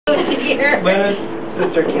Lenna's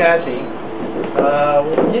sister Kathy.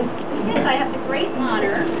 Yes, I have the great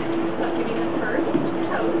honor of giving the first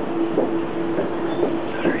toast.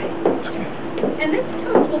 And this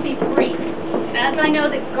toast will be brief, as I know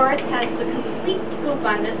that Garth has the complete scoop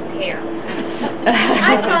on this pair.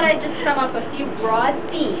 I thought I'd just sum up a few broad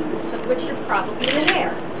themes of which you're probably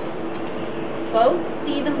aware. Both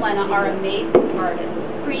Steve and Lenna are amazing artists,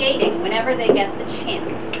 creating whenever they get the chance.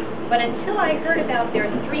 But until I heard about their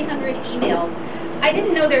 300 emails, I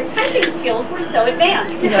didn't know their typing skills were so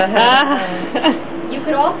advanced. You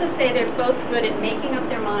could also say they're both good at making up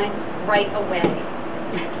their minds right away.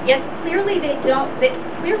 Yes, clearly they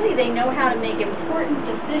know how to make important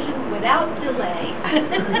decisions without delay.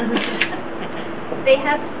 They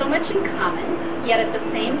have so much in common, yet at the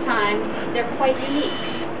same time, they're quite unique.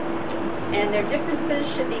 And their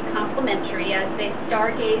differences should be complementary as they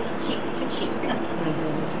stargaze cheek to cheek.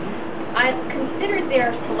 I've considered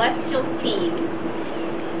their celestial theme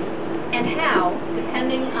and how,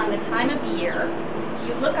 depending on the time of year,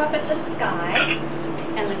 you look up at the sky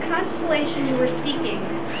and the constellation you were seeking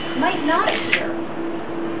might not appear.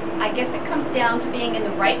 I guess it comes down to being in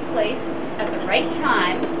the right place at the right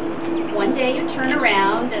time. One day you turn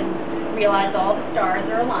around and realize all the stars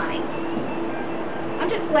are aligned.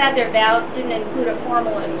 I'm just glad their vows didn't include a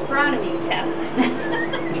formal astronomy test.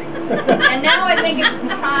 And now I think it's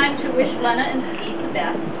time to wish Lenna and Steve the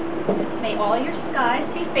best. May all your skies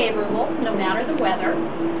be favorable, no matter the weather,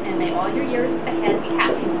 and may all your years ahead be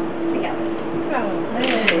happy together. Oh,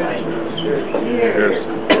 hey. Cheers.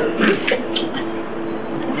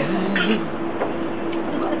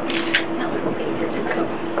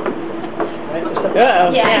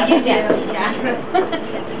 Yeah, you did.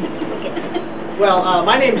 Well,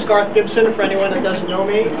 my name is Garth Gibson, for anyone that doesn't know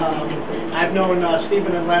me. I've known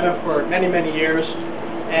Stephen and Lenna for many, many years,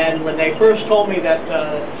 and when they first told me that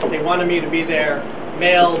they wanted me to be their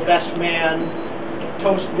male best man,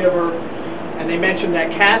 toast giver, and they mentioned that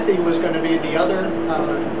Kathy was going to be the other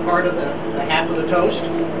part of the half of the toast,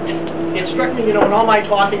 it struck me, in all my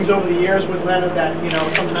talkings over the years with Lenna that,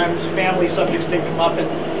 sometimes family subjects did come up, and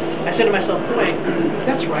I said to myself, wait,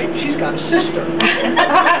 that's right, she's got a sister.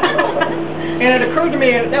 And it occurred to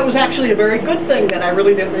me that was actually a very good thing that I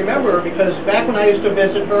really didn't remember, because back when I used to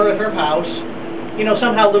visit her at her house,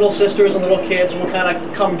 somehow little sisters and little kids will kind of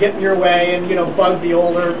come get in your way and, bug the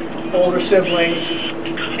older siblings.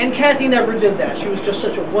 And Kathy never did that. She was just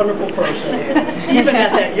such a wonderful person, even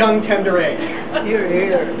at that young, tender age. You're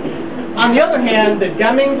here. On the other hand, the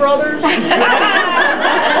Deming brothers...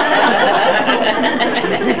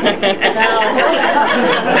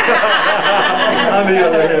 On the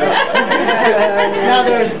other hand. Now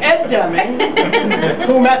there's Ed Deming,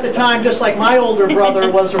 whom at the time, just like my older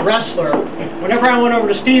brother, was a wrestler. Whenever I went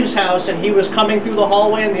over to Steve's house and he was coming through the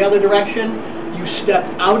hallway in the other direction, you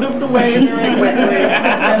stepped out of the way very quickly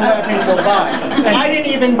and let him go by. I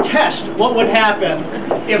didn't even test what would happen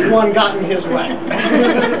if one got in his way.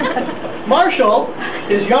 Marshall,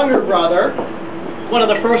 his younger brother, one of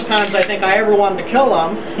the first times I think I ever wanted to kill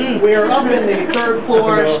him, we were up in the third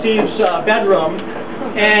floor of Steve's bedroom,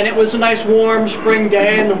 and it was a nice warm spring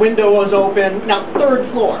day, and the window was open. Now, third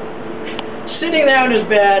floor. Sitting there in his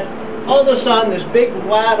bed, all of a sudden, this big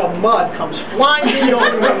wad of mud comes flying through the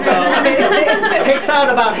open window, takes out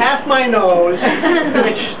about half my nose,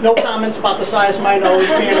 which, no comments about the size of my nose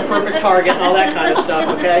being a perfect target and all that kind of stuff,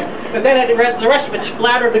 okay? But then the rest of it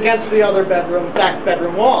splattered against the other back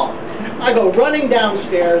bedroom wall. I go running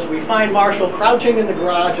downstairs, we find Marshall crouching in the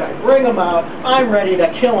garage, I bring him out, I'm ready to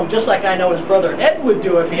kill him, just like I know his brother Ed would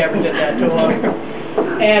do if he ever did that to him.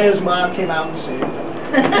 And his mom came out and saved him.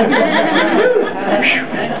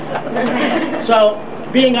 So,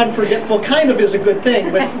 being unforgetful kind of is a good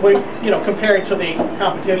thing, but comparing to the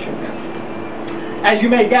competition. As you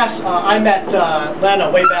may guess, I met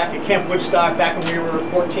Lenna way back at Camp Woodstock, back when we were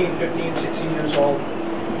 14, 15, 16 years old.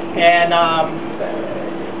 And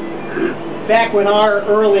back when our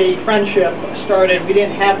early friendship started, we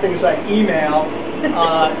didn't have things like email.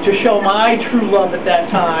 To show my true love at that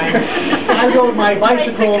time, I rode my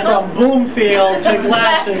bicycle from Bloomfield to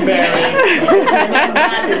Glastonbury.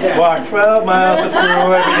 Walk 12 miles to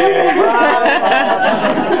school every day.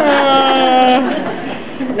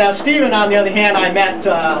 Now, Stephen, on the other hand, I met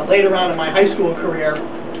later on in my high school career.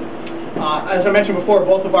 As I mentioned before,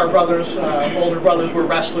 both of our brothers, older brothers, were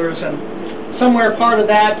wrestlers, and somewhere part of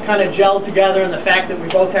that kind of gelled together, and the fact that we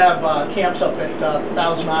both have camps up at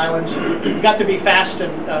Thousand Islands. We got to be fast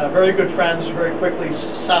and very good friends very quickly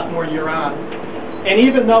sophomore year on. And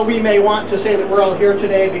even though we may want to say that we're all here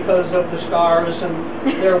today because of the stars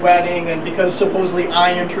and their wedding and because supposedly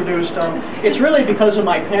I introduced them, it's really because of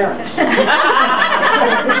my parents.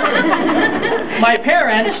 My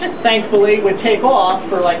parents, thankfully, would take off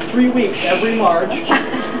for like 3 weeks every March.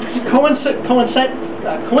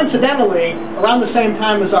 Coincidentally, around the same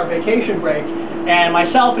time as our vacation break, and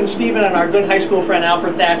myself and Stephen and our good high school friend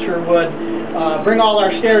Alfred Thatcher would bring all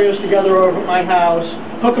our stereos together over at my house,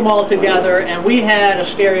 hook them all together, and we had a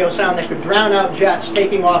stereo sound that could drown out jets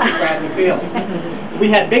taking off at Bradley Field. We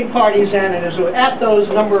had big parties then, and it was at those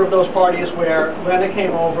number of those parties where Lenna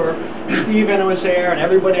came over, Stephen was there, and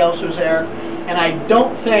everybody else was there. And I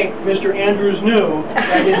don't think Mr. Andrews knew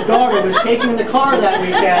that his daughter was taking the car that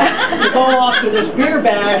weekend to go off to this beer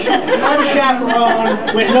bash,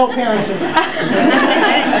 unchaperoned, with no parents in it.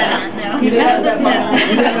 You didn't have that much.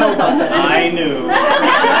 You didn't know about that. I knew.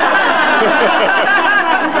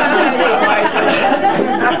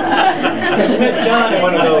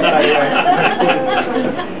 One of those.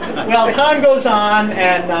 Well, time goes on,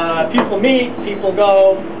 and people meet, people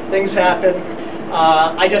go, things happen.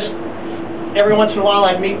 Every once in a while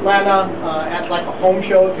I'd meet Lenna at like a home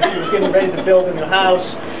show because she was getting ready to build a new house.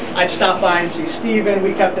 I'd stop by and see Stephen.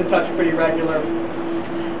 We kept in touch pretty regular.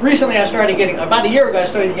 Recently about a year ago,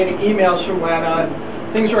 I started getting emails from Lenna, and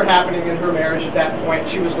things were happening in her marriage at that point.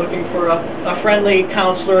 She was looking for a friendly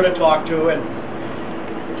counselor to talk to, and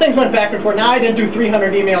things went back and forth. Now, I didn't do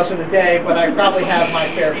 300 emails in a day, but I probably have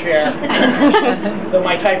my fair share, though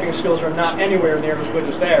my typing skills are not anywhere near as good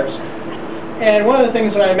as theirs. And one of the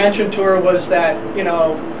things that I mentioned to her was that, you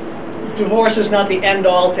know, divorce is not the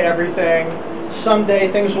end-all to everything.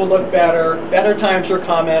 Someday things will look better. Better times are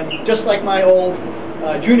coming. Just like my old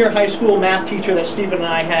junior high school math teacher that Stephen and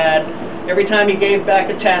I had. Every time he gave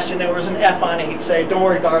back a test and there was an F on it, he'd say, "Don't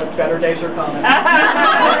worry, Garth, better days are coming."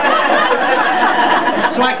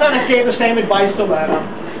 So I kind of gave the same advice to Lenna.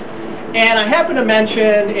 And I happened to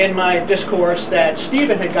mention in my discourse that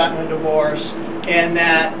Stephen had gotten a divorce, and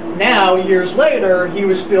that now, years later, he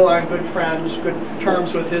was still on good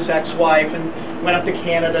terms with his ex-wife, and went up to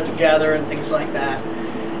Canada together and things like that.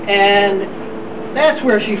 And that's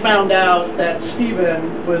where she found out that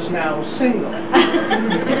Stephen was now single.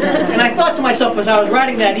 And I thought to myself as I was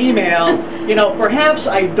writing that email, you know, perhaps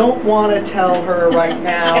I don't want to tell her right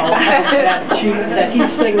now that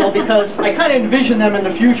he's single, because I kind of envision them in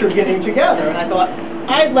the future getting together. And I thought,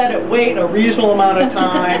 I'd let it wait a reasonable amount of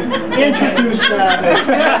time, introduce them.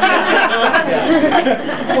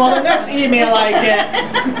 Well, the next email I get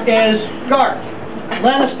is, "Garth,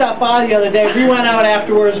 Lenna stopped by the other day. We went out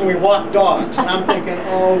afterwards and we walked dogs." And I'm thinking,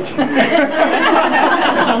 oh, geez.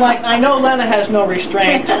 I'm like, I know Lenna has no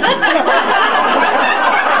restraint.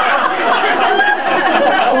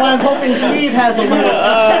 Well, I'm hoping Steve has a little.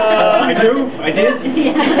 I do? I did?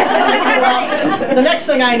 Well, the next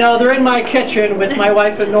thing I know, they're in my kitchen with my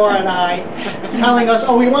wife and Nora and I, telling us,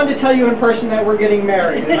 "Oh, we wanted to tell you in person that we're getting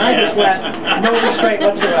married." And I just went, no restraint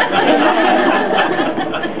whatsoever.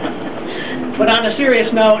 But on a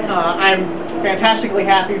serious note, I'm fantastically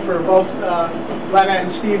happy for both Lenna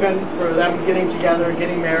and Stephen, for them getting together and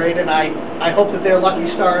getting married, and I hope that their lucky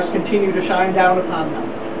stars continue to shine down upon them.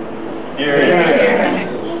 Yeah.